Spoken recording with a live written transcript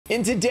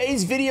In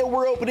today's video,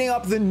 we're opening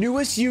up the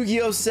newest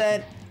Yu-Gi-Oh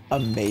set,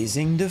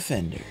 Amazing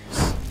Defenders.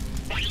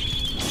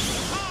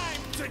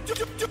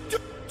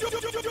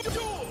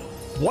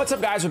 What's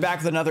up, guys? We're back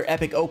with another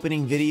epic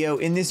opening video.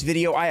 In this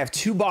video, I have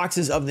 2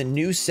 boxes of the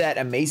new set,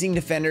 Amazing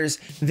Defenders.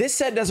 This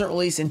set doesn't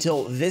release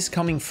until this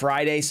coming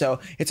Friday, so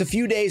it's a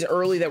few days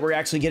early that we're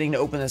actually getting to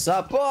open this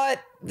up,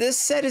 but this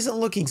set isn't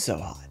looking so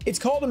hot. It's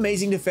called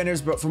Amazing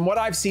Defenders, but from what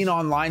I've seen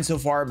online so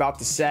far about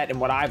the set and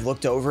what I've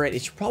looked over it,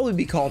 it should probably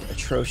be called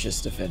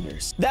Atrocious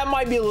Defenders. That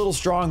might be a little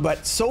strong,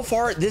 but so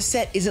far this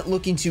set isn't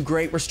looking too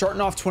great. We're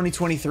starting off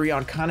 2023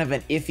 on kind of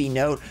an iffy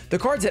note. The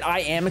cards that I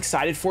am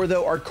excited for,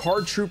 though, are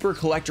Card Trooper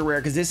Collector Rare,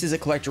 because this is a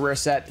Collector Rare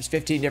set. There's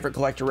 15 different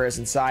Collector Rares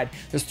inside.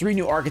 There's 3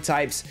 new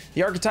archetypes.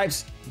 The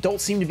archetypes don't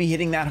seem to be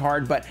hitting that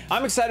hard, but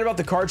I'm excited about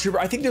the Card Trooper.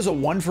 I think there's a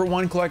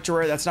 1-for-1 Collector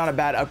Rare. That's not a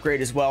bad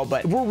upgrade as well,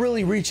 but we're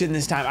really reaching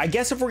this time. I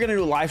guess if we're gonna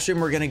do a live stream,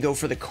 we're gonna go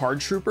for the Card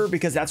Trooper,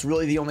 because that's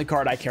really the only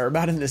card I care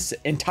about in this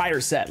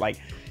entire set.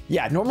 Like,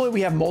 yeah, normally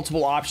we have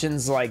multiple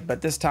options,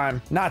 but this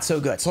time, not so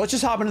good. So let's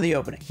just hop into the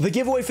opening. The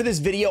giveaway for this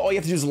video, all you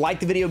have to do is like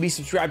the video, be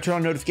subscribed, turn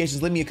on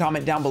notifications, leave me a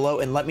comment down below,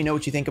 and let me know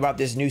what you think about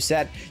this new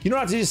set. You don't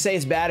have to just say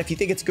it's bad. If you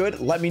think it's good,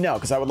 let me know,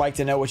 because I would like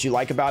to know what you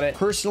like about it.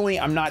 Personally,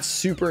 I'm not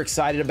super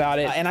excited about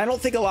it, and I don't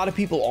think a lot of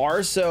people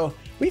are, so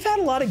we've had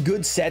a lot of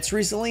good sets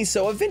recently,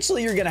 so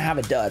eventually you're gonna have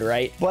a dud,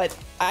 right? But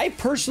I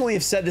personally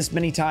have said this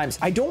many times,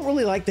 I don't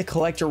really like the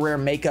collector rare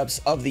makeups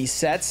of these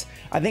sets.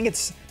 I think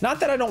it's not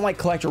that I don't like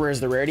collector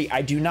rares, the rarity.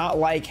 I do not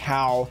like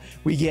how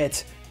we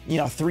get, you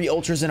know, 3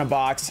 ultras in a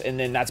box, and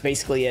then that's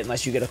basically it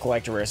unless you get a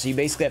collector rare. So you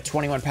basically have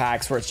 21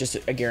 packs where it's just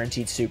a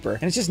guaranteed super,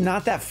 and it's just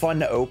not that fun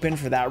to open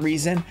for that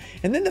reason.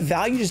 And then the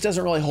value just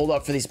doesn't really hold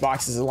up for these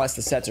boxes unless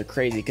the sets are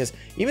crazy, because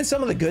even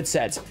some of the good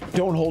sets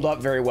don't hold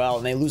up very well,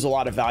 and they lose a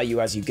lot of value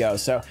as you go.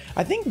 So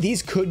I think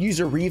these could use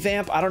a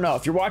revamp. I don't know.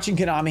 If you're watching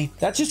Konami,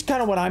 that's just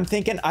kind of what I'm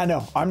thinking. I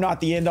know I'm not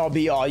the end all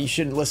be all. You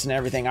shouldn't listen to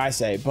everything I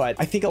say, but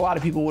I think a lot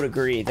of people would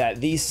agree that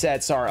these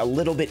sets are a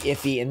little bit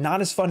iffy and not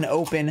as fun to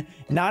open,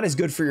 not as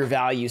good for your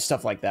value,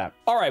 stuff like that.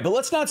 All right, but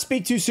let's not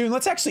speak too soon.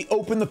 Let's actually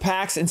open the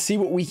packs and see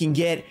what we can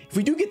get. If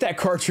we do get that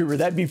Card Trooper,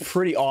 that'd be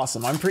pretty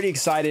awesome. I'm pretty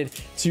excited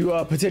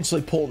to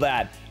potentially pull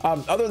that.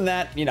 Other than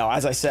that, you know,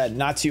 as I said,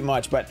 not too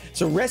much. But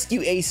so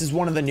Rescue Ace is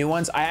one of the new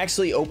ones. I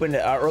actually opened,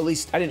 or at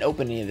least I didn't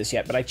open any of this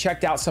yet, but I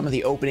checked out some of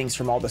the openings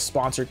from all the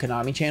sponsored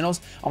Konami channels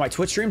on my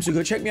Twitch stream. So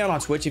go check me out on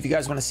Twitch if you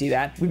guys want to see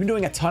that. We've been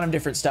doing a ton of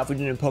different stuff. We've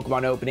been doing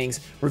Pokemon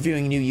openings,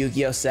 reviewing new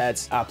Yu-Gi-Oh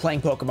sets,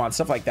 playing Pokemon,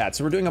 stuff like that.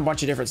 So we're doing a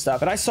bunch of different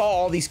stuff. But I saw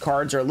all these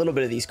cards, or a little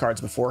bit of these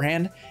cards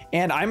beforehand,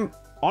 and I'm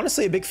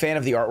honestly a big fan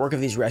of the artwork of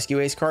these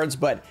Rescue Ace cards,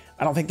 but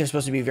I don't think they're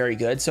supposed to be very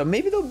good, so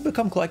maybe they'll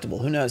become collectible.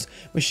 Who knows?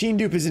 Machine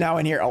Dupe is now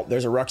in here. Oh,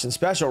 there's a Ruxian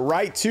Special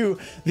right to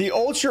the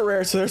Ultra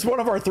Rare, so there's one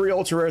of our 3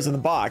 Ultra Rares in the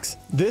box.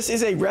 This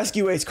is a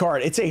Rescue Ace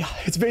card.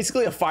 It's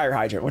basically a fire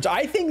hydrant, which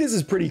I think this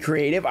is pretty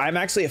creative. I'm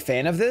actually a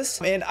fan of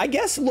this, and I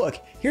guess, look,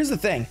 here's the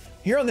thing.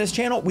 Here on this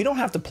channel, we don't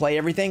have to play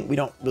everything. We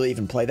don't really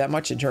even play that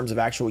much in terms of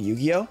actual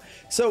Yu-Gi-Oh!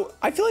 So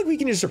I feel like we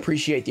can just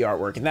appreciate the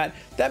artwork, and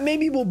that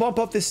maybe will bump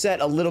up this set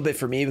a little bit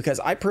for me,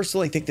 because I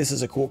personally think this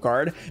is a cool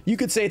card. You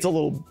could say it's a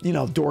little, you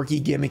know, dorky,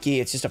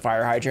 gimmicky. It's just a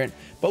fire hydrant.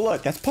 But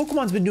look,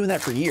 Pokemon's been doing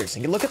that for years,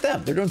 and look at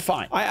them. They're doing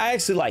fine. I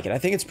actually like it. I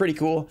think it's pretty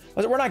cool.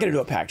 We're not going to do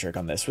a pack trick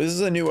on this. This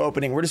is a new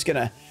opening. We're just going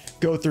to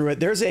go through it.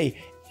 There's a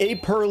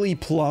Pearly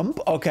Plump.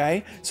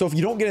 Okay, so if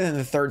you don't get it in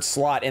the 3rd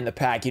slot in the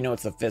pack, you know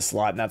it's the 5th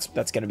slot, and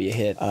that's going to be a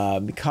hit.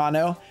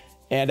 Mikano.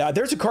 And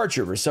there's a Card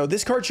Trooper. So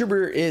this Card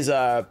Trooper is,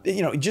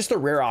 you know, just the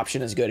rare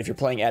option is good if you're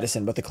playing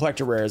Edison, but the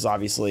collector rare is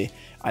obviously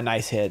a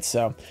nice hit.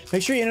 So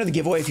make sure you enter the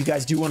giveaway if you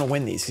guys do want to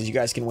win these, because you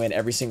guys can win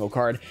every single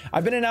card.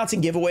 I've been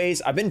announcing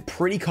giveaways. I've been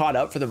pretty caught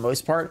up for the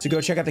most part. So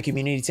go check out the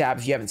community tab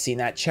if you haven't seen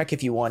that. Check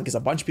if you won, because a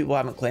bunch of people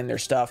haven't claimed their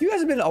stuff. You guys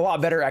have been a lot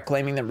better at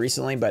claiming them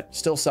recently, but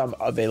still some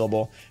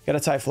available. Got a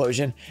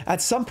Typhlosion.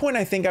 At some point,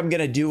 I think I'm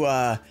going to do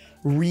a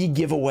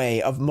re-giveaway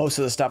of most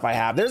of the stuff I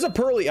have. There's a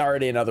Pearly,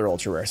 already another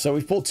Ultra Rare. So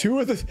we've pulled 2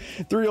 of the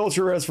 3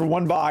 Ultra Rares from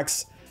 1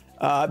 box.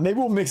 Maybe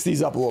we'll mix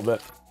these up a little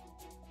bit.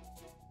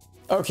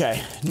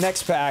 Okay,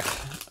 next pack,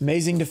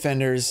 Amazing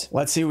Defenders.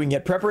 Let's see if we can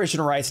get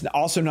Preparation Rites, and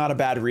also not a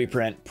bad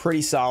reprint,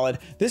 pretty solid.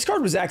 This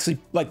card was actually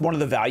like one of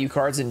the value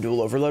cards in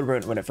Dual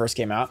Overload when it first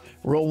came out.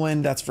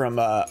 Roland, that's from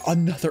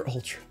another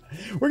Ultra.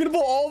 We're gonna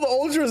pull all the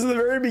Ultras in the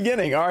very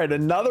beginning. All right,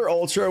 another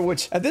Ultra,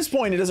 which at this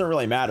point, it doesn't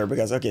really matter,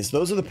 because, okay, so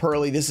those are the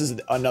Pearly. This is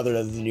another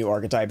of the new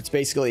archetype. It's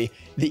basically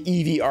the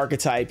Eevee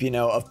archetype, you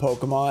know, of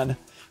Pokemon.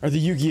 Or the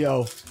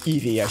Yu-Gi-Oh!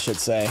 Eevee, I should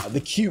say. The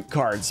cute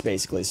cards,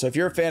 basically. So if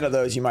you're a fan of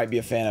those, you might be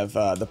a fan of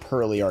the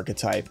Pearly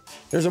archetype.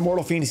 There's a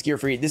Mortal Phoenix Gear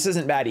Free. This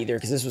isn't bad either,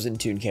 because this was in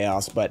Toon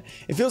Chaos, but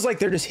it feels like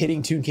they're just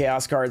hitting Toon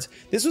Chaos cards.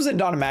 This was in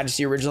Dawn of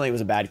Majesty originally. It was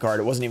a bad card.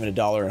 It wasn't even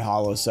 $1 in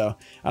Holo, so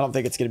I don't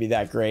think it's going to be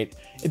that great.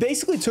 It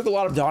basically took a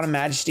lot of Dawn of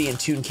Majesty and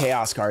Toon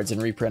Chaos cards and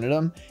reprinted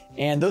them,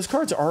 and those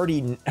cards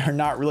already are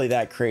not really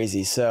that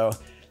crazy. So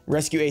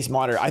Rescue Ace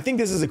Monitor. I think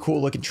this is a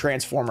cool looking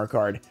Transformer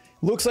card.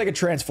 Looks like a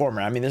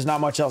Transformer. I mean, there's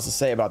not much else to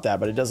say about that,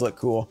 but it does look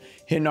cool.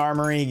 Hidden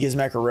Armory,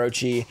 Gizmek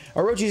Orochi.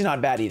 Orochi's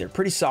not bad either.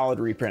 Pretty solid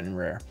reprint and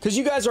rare. Because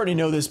you guys already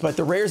know this, but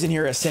the rares in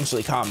here are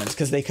essentially commons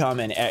because they come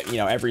in, you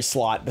know, every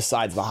slot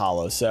besides the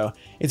holo. So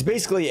it's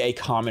basically a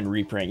common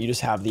reprint. You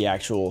just have the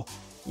actual,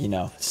 you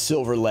know,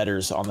 silver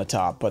letters on the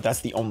top, but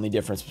that's the only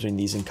difference between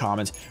these and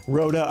commons.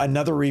 Rhoda,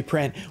 another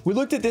reprint. We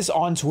looked at this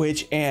on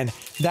Twitch, and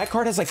that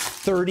card has like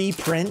 30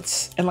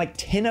 prints, and like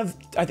 10 of,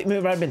 I think maybe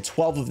it might have been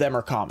 12 of them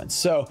are commons.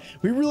 So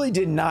we really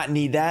did not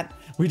need that.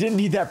 We didn't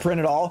need that print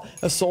at all.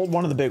 I sold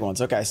one of the big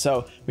ones. Okay,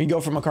 so we go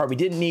from a card we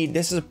didn't need.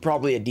 This is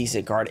probably a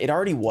decent card. It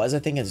already was, I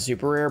think, a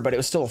super rare, but it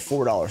was still a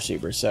 $4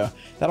 super, so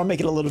that'll make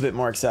it a little bit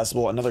more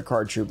accessible. Another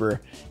card trooper,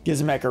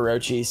 Gizmek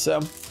Orochi. So,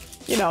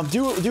 you know,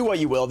 do what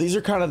you will. These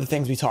are kind of the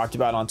things we talked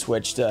about on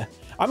Twitch.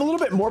 I'm a little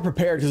bit more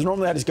prepared because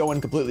normally I just go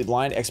in completely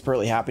blind,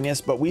 expertly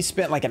happiness, but we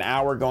spent like an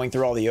hour going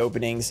through all the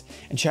openings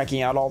and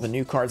checking out all the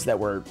new cards that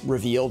were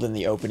revealed in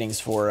the openings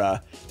for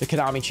the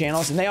Konami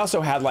channels. And they also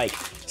had like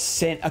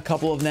sent a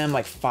couple of them,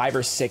 like 5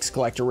 or 6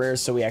 collector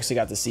rares, so we actually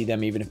got to see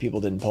them even if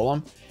people didn't pull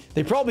them.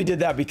 They probably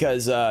did that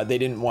because they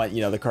didn't want, you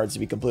know, the cards to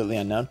be completely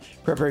unknown.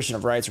 Preparation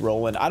of Rights,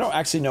 Roland. I don't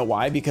actually know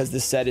why, because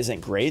this set isn't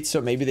great,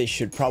 so maybe they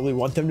should probably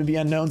want them to be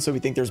unknown, so we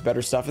think there's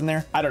better stuff in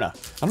there. I don't know.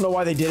 I don't know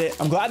why they did it.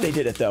 I'm glad they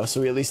did it, though,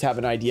 so we at least have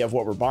an idea of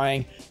what we're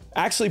buying.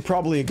 Actually,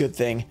 probably a good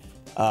thing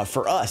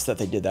for us that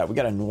they did that. We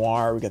got a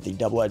Noir, we got the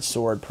Double-Edged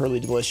Sword, Pearly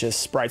Delicious,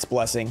 Sprite's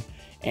Blessing.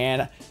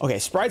 And okay,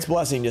 Sprite's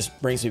Blessing just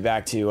brings me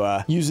back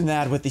to using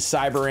that with the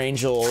Cyber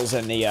Angels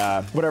and the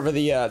whatever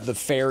the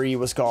fairy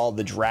was called,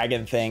 the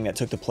dragon thing that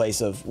took the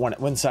place of when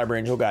Cyber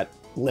Angel got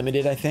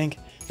limited, I think.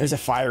 There's a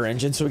fire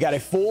engine, so we got a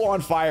full-on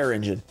fire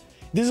engine.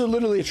 These are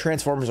literally a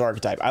Transformers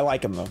archetype. I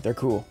like them though, they're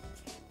cool.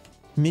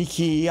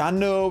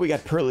 Mikiano, we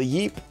got Pearly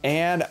Yeep,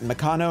 and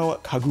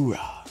Mikano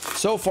Kagura.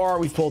 So far,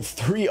 we've pulled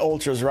 3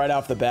 ultras right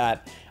off the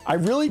bat. I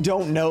really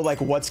don't know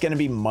like what's going to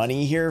be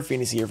money here.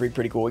 Phoenix Gearfreak,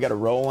 pretty cool. We got a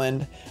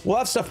Roland. We'll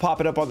have stuff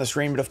popping up on the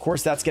screen, but of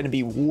course that's going to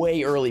be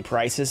way early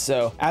prices.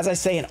 So as I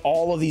say in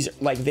all of these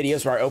like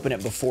videos where I open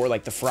it before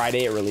like the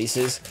Friday it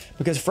releases,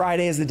 because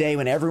Friday is the day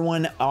when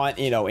everyone on,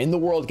 you know, in the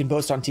world can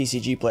post on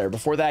TCGPlayer.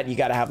 Before that, you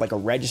got to have like a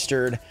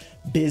registered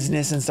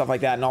business and stuff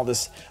like that and all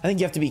this. I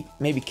think you have to be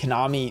maybe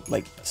Konami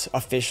like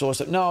official or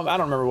something. No, I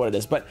don't remember what it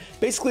is, but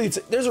basically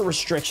there's a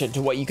restriction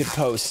to what you could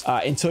post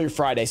until your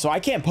Friday. So I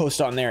can't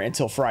post on there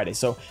until Friday.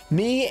 So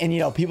me and, you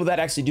know, people that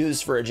actually do this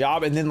for a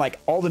job, and then like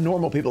all the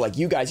normal people like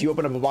you guys, you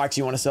open up a box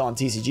you want to sell on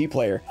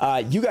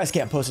TCGPlayer, you guys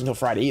can't post until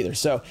Friday either.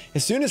 So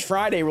as soon as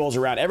Friday rolls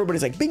around,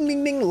 everybody's like bing,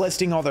 bing, bing,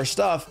 listing all their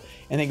stuff,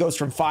 and it goes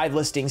from 5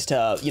 listings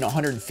to, you know,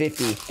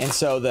 150, and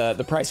so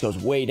the price goes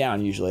way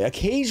down usually.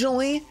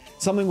 Occasionally,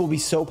 something will be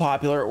so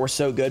popular or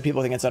so good,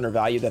 people think it's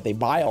undervalued that they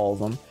buy all of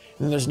them, and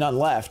then there's none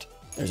left.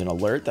 There's an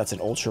alert, that's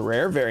an ultra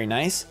rare, very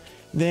nice.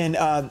 Then,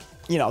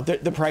 you know,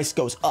 the price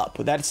goes up.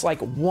 That's like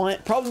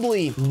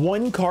probably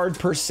one card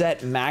per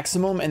set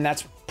maximum, and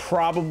that's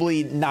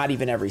probably not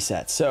even every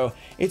set. So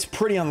it's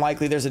pretty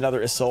unlikely there's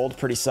another Isolde,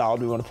 pretty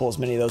solid. We want to pull as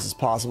many of those as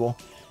possible.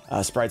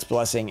 Sprite's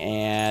Blessing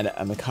and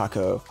a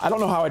Makako. I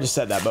don't know how I just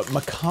said that, but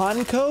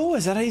Makanko,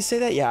 is that how you say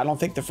that? Yeah, I don't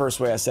think the first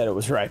way I said it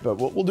was right, but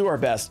we'll do our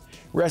best.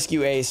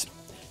 Rescue Ace.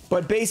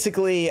 But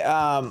basically,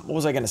 what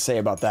was I going to say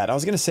about that? I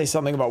was going to say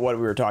something about what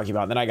we were talking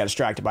about, and then I got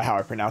distracted by how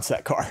I pronounced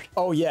that card.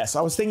 Oh, yes.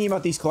 I was thinking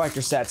about these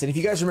collector sets, and if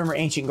you guys remember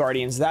Ancient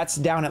Guardians, that's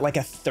down at like a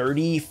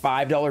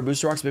 $35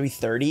 booster box, maybe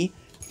 30,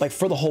 like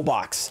for the whole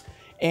box.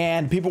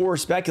 And people were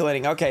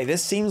speculating, okay,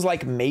 this seems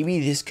like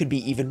maybe this could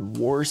be even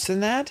worse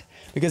than that,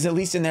 because at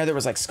least in there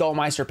was like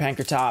Skullmeister,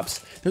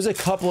 Pankratops. There's a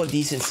couple of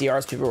decent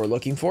CRs people were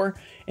looking for.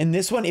 And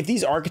this one, if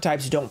these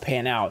archetypes don't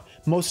pan out,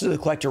 most of the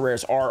collector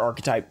rares are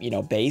archetype, you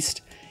know,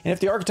 based. And if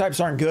the archetypes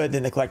aren't good,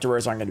 then the collector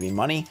rares aren't going to be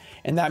money.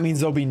 And that means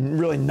there'll be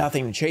really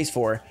nothing to chase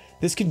for.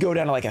 This could go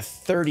down to like a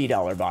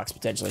 $30 box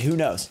potentially. Who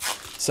knows?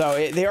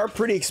 So they are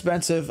pretty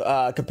expensive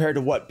compared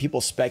to what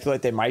people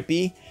speculate they might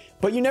be.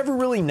 But you never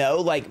really know.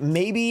 Like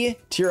maybe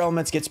Tier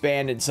Elements gets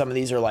banned and some of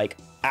these are like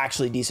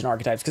actually decent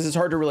archetypes, because it's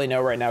hard to really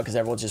know right now because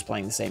everyone's just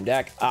playing the same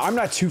deck. I'm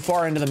not too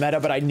far into the meta,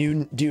 but I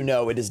do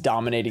know it is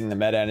dominating the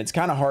meta, and it's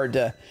kind of hard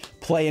to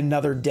play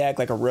another deck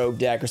like a rogue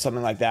deck or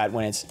something like that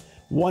when it's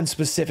one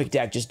specific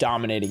deck just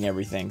dominating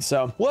everything.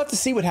 So we'll have to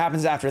see what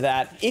happens after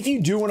that. If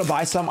you do want to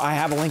buy some, I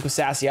have a link with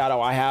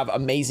Sassiato. I have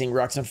amazing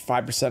Ruxin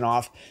for 5%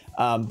 off.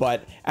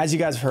 But as you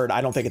guys have heard,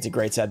 I don't think it's a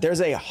great set.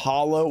 There's a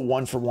hollow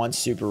 1-for-1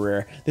 super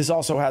rare. This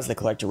also has the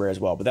collector rare as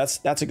well, but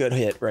that's a good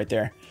hit right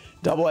there.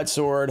 Double-Edged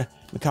Sword,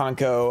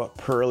 Makanko,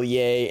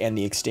 Perlier, and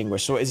the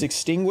Extinguish. So is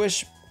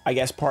Extinguish, I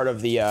guess, part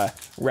of the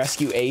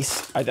Rescue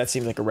Ace? That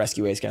seems like a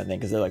Rescue Ace kind of thing,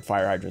 because they're like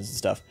fire hydrants and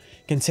stuff.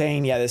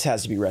 Contain, yeah, this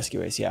has to be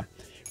Rescue Ace, yeah.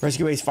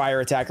 Rescue Ace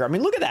Fire Attacker. I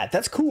mean, look at that.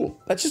 That's cool.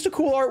 That's just a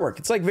cool artwork.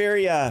 It's like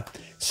very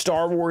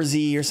Star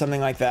Wars-y or something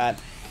like that.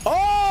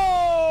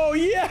 Oh,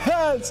 go.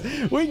 Yes,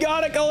 we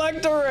got a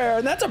collector rare,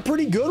 and that's a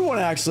pretty good one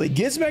actually.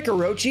 Gizmek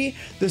Orochi,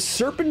 the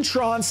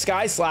Serpentron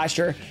Sky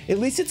Slasher. At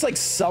least it's like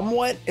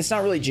somewhat, it's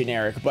not really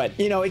generic, but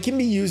you know, it can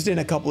be used in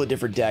a couple of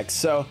different decks.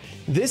 So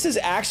this is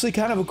actually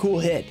kind of a cool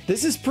hit.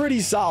 This is pretty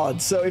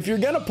solid. So if you're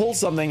gonna pull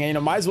something, you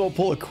know, might as well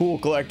pull a cool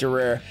collector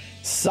rare.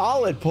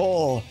 Solid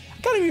pull.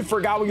 I kind of even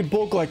forgot we could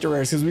pull collector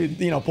rares because we,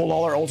 you know, pulled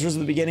all our ultras at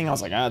the beginning. I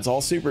was like, it's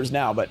all supers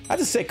now, but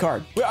that's a sick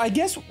card. Well, I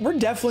guess we're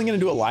definitely going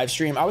to do a live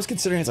stream. I was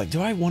considering, it's like,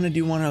 do I want to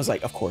do one? I was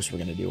like, of course we're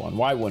going to do one.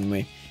 Why wouldn't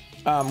we?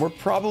 We're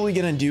probably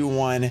going to do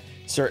one.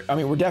 I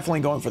mean, we're definitely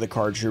going for the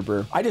card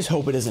trooper. I just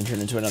hope it doesn't turn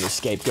into another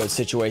scapegoat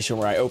situation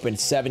where I open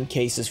 7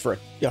 cases for a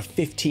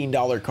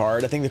 $15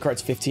 card. I think the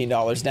card's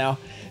 $15 now.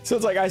 So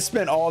it's like, I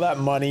spent all that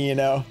money, you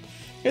know,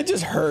 it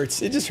just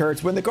hurts. It just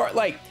hurts when the card,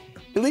 like,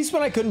 at least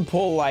when I couldn't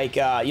pull, like,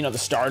 you know, the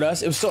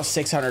Stardust, it was still a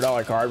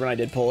 $600 card when I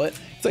did pull it.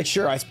 It's like,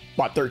 sure, I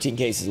bought 13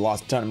 cases,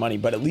 lost a ton of money,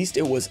 but at least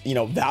it was, you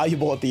know,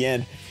 valuable at the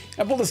end.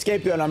 I pulled a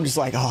scapegoat and I'm just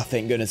like, oh,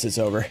 thank goodness it's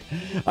over.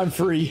 I'm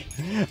free.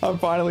 I'm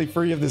finally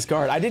free of this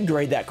card. I did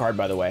grade that card,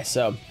 by the way,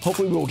 so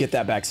hopefully we will get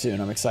that back soon.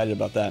 I'm excited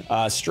about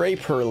that. Stray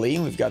Pearly,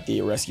 we've got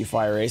the Rescue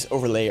Fire Ace,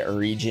 Overlay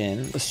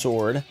Region, the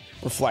Sword,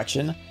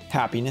 Reflection,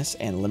 Happiness,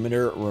 and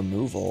Limiter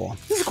Removal.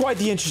 This is quite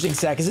the interesting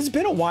set because it's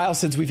been a while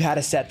since we've had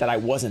a set that I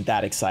wasn't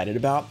that excited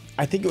about.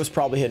 I think it was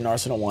probably Hidden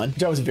Arsenal 1,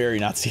 which I was very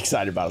not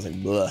excited about. I was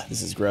like, bleh,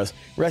 this is gross.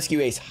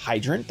 Rescue Ace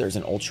Hydrant. There's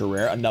an ultra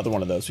rare. Another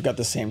one of those. We got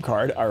the same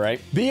card. All right.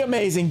 Be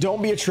amazing.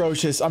 Don't be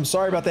atrocious. I'm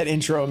sorry about that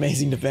intro,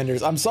 Amazing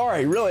Defenders. I'm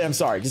sorry. Really, I'm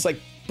sorry. Just like,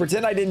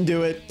 pretend I didn't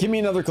do it. Give me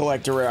another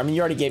collector rare. I mean,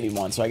 you already gave me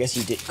one, so I guess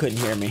you couldn't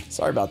hear me.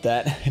 Sorry about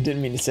that. I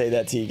didn't mean to say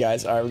that to you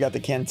guys. All right, we got the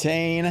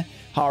Kentane,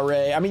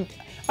 Hare. I mean,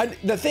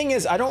 the thing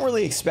is, I don't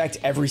really expect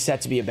every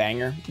set to be a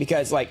banger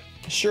because, like,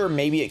 sure,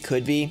 maybe it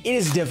could be. It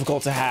is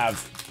difficult to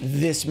have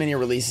this many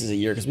releases a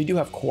year because we do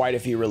have quite a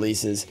few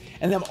releases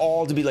and them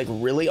all to be like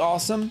really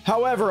awesome.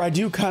 However, I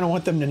do kind of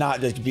want them to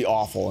not just be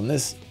awful, and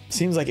this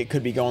seems like it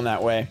could be going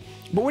that way.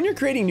 But when you're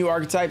creating new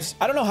archetypes,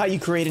 I don't know how you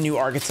create a new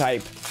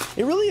archetype.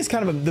 It really is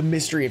kind of the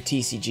mystery of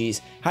TCGs.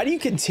 How do you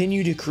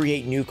continue to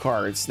create new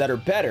cards that are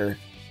better,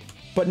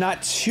 but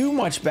not too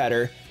much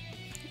better,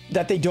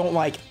 that they don't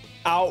like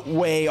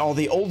outweigh all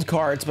the old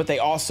cards, but they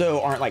also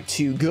aren't like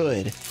too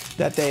good,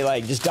 that they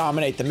like just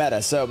dominate the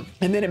meta? So,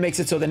 and then it makes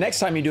it so the next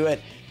time you do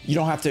it, you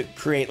don't have to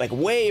create like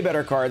way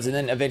better cards, and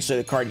then eventually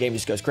the card game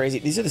just goes crazy.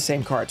 These are the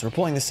same cards. We're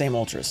pulling the same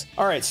ultras.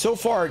 All right, so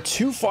far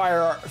 2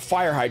 fire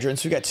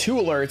hydrants. We got 2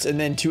 alerts and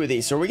then 2 of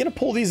these. So are we gonna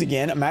pull these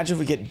again? Imagine if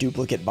we get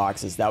duplicate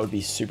boxes. That would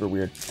be super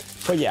weird.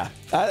 But yeah,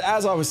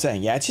 as I was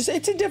saying, yeah, it's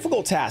a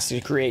difficult task to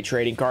create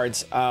trading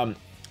cards.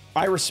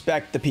 I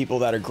respect the people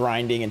that are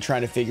grinding and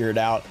trying to figure it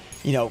out.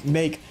 You know,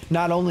 make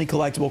not only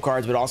collectible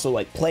cards, but also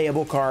like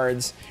playable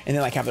cards, and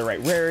then like have the right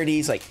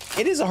rarities. Like,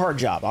 it is a hard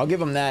job. I'll give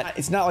them that.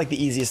 It's not like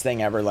the easiest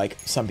thing ever, like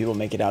some people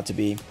make it out to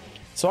be.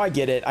 So I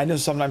get it. I know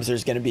sometimes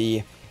there's going to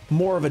be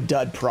more of a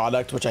dud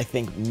product, which I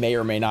think may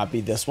or may not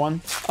be this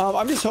one.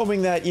 I'm just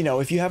hoping that, you know,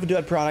 if you have a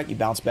dud product, you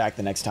bounce back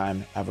the next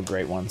time, have a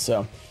great one.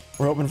 So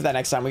we're hoping for that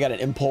next time. We got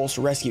an Impulse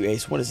Rescue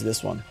Ace. What is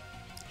this one?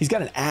 He's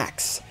got an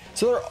axe.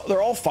 So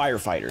they're all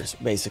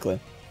firefighters, basically.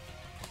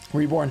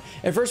 Reborn.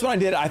 At first when I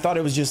did, I thought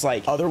it was just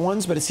like other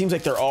ones, but it seems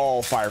like they're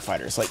all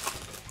firefighters. Like,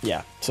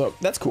 yeah, so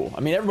that's cool. I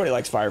mean, everybody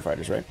likes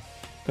firefighters, right?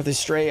 Got the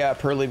Stray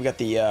Pearly, we got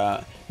the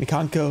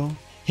Mikanko,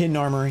 Hidden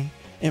Armory,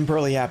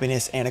 Impearly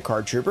Happiness, and a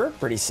Card Trooper.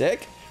 Pretty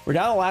sick. We're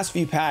down to the last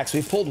few packs.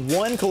 We've pulled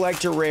 1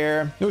 collector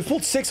rare. No, we've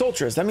pulled 6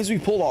 ultras. That means we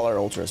pulled all our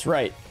ultras,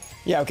 right?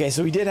 Yeah, okay,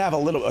 so we did have a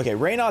little, okay,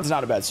 Reynod's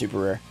not a bad super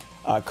rare.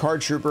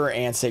 Card Trooper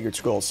and Sacred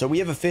Scroll. So we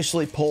have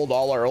officially pulled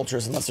all our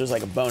ultras unless there's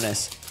like a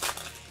bonus.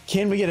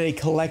 Can we get a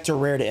collector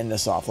rare to end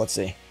this off? Let's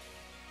see.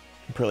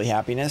 Impearly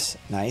Happiness.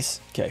 Nice.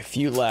 Okay,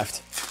 few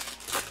left.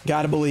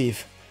 Gotta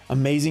believe.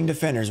 Amazing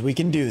Defenders. We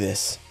can do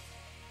this.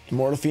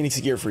 Immortal Phoenix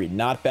Gearfried.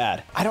 Not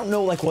bad. I don't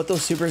know like what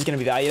those supers are going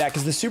to be valued at,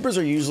 because the supers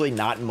are usually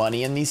not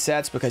money in these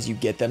sets because you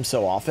get them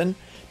so often.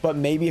 But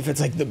maybe if it's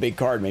like the big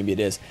card, maybe it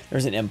is.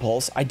 There's an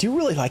Impulse. I do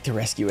really like the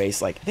Rescue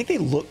Ace. Like, I think they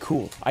look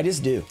cool. I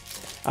just do.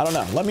 I don't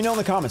know. Let me know in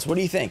the comments. What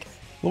do you think?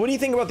 What do you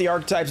think about the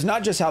archetypes?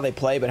 Not just how they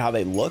play, but how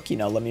they look. You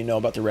know, let me know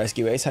about the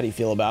Rescue Ace. How do you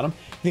feel about them?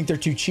 You think they're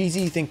too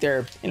cheesy? You think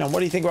they're, you know, what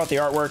do you think about the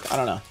artwork? I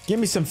don't know. Give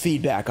me some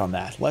feedback on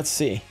that. Let's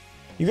see.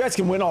 You guys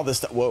can win all this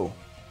stuff. Whoa.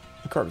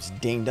 The card was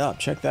dinged up.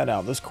 Check that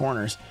out. Those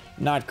corners,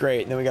 not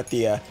great. And then we got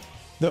the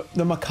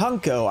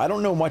Mikanko. I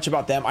don't know much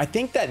about them. I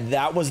think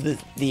that was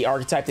the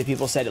archetype that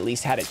people said at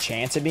least had a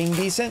chance of being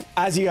decent.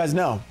 As you guys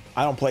know,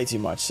 I don't play too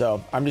much,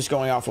 so I'm just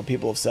going off what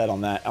people have said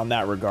on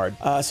that regard.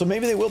 So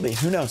maybe they will be.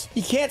 Who knows?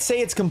 You can't say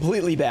it's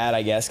completely bad,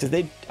 I guess,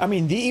 because I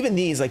mean, even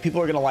these, like,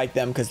 people are gonna like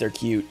them because they're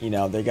cute. You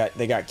know, they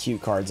got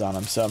cute cards on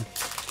them. So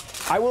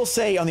I will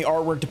say on the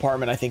artwork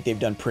department, I think they've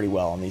done pretty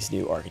well on these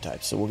new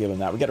archetypes. So we'll give them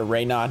that. We got a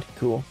Reynod,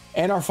 cool,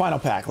 and our final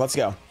pack. Let's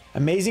go.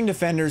 Amazing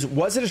Defenders.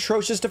 Was it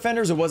atrocious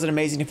Defenders or was it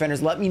Amazing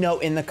Defenders? Let me know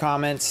in the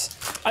comments.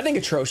 I think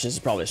atrocious is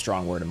probably a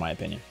strong word in my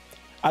opinion.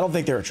 I don't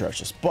think they're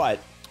atrocious, but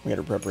We got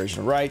a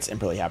preparation of rights and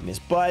probably happiness,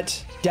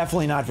 but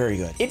definitely not very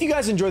good. If you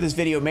guys enjoyed this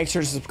video, make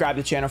sure to subscribe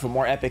to the channel for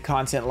more epic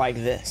content like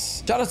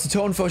this. Shout out to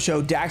Tonefo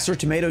Show, Daxter,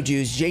 Tomato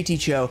Juice, JT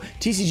Cho,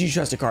 TCG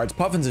Trusted Cards,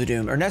 Puffins of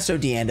Doom, Ernesto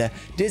Deanda,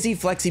 Dizzy,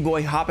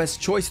 Flexiboy, Hoppus,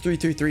 Choice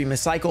 333,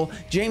 Miss Cycle,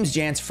 James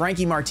Jantz,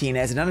 Frankie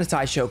Martinez,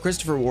 Ananatai Show,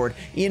 Christopher Ward,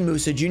 Ian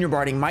Musa, Junior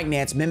Barding, Mike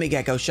Nance, Mimic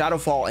Gecko,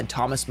 Shadowfall, and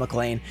Thomas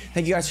McLean.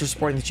 Thank you guys for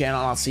supporting the channel,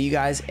 and I'll see you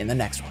guys in the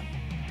next one.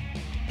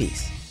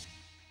 Peace.